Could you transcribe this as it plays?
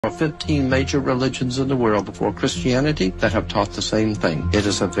There are 15 major religions in the world before Christianity that have taught the same thing. It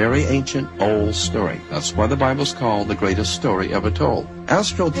is a very ancient, old story. That's why the Bible is called the greatest story ever told.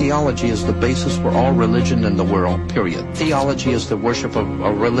 Astrotheology is the basis for all religion in the world, period. Theology is the worship of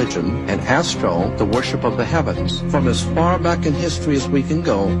a religion, and astro, the worship of the heavens. From as far back in history as we can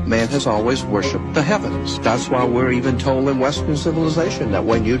go, man has always worshipped the heavens. That's why we're even told in Western civilization that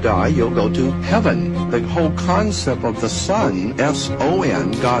when you die, you'll go to heaven. The whole concept of the sun,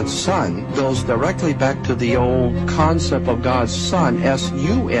 S-O-N, God's Son, goes directly back to the old concept of God's Son,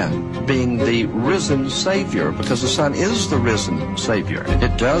 S-U-N, being the risen Savior, because the Son is the risen Savior.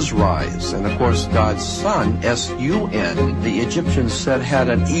 It does rise. And of course, God's Son, S-U-N, the Egyptians said had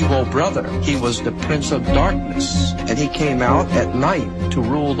an evil brother. He was the Prince of Darkness. And he came out at night to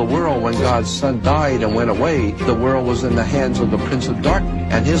rule the world. When God's Son died and went away, the world was in the hands of the Prince of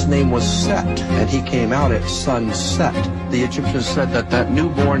Darkness. And his name was Set. And he came out at sunset. The Egyptians said that that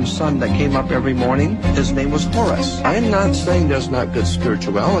newborn son that came up every morning, his name was Horus. I am not saying there's not good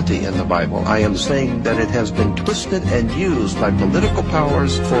spirituality in the Bible. I am saying that it has been twisted and used by political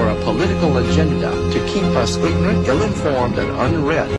powers for a political agenda to keep us ignorant, ill-informed, and unread.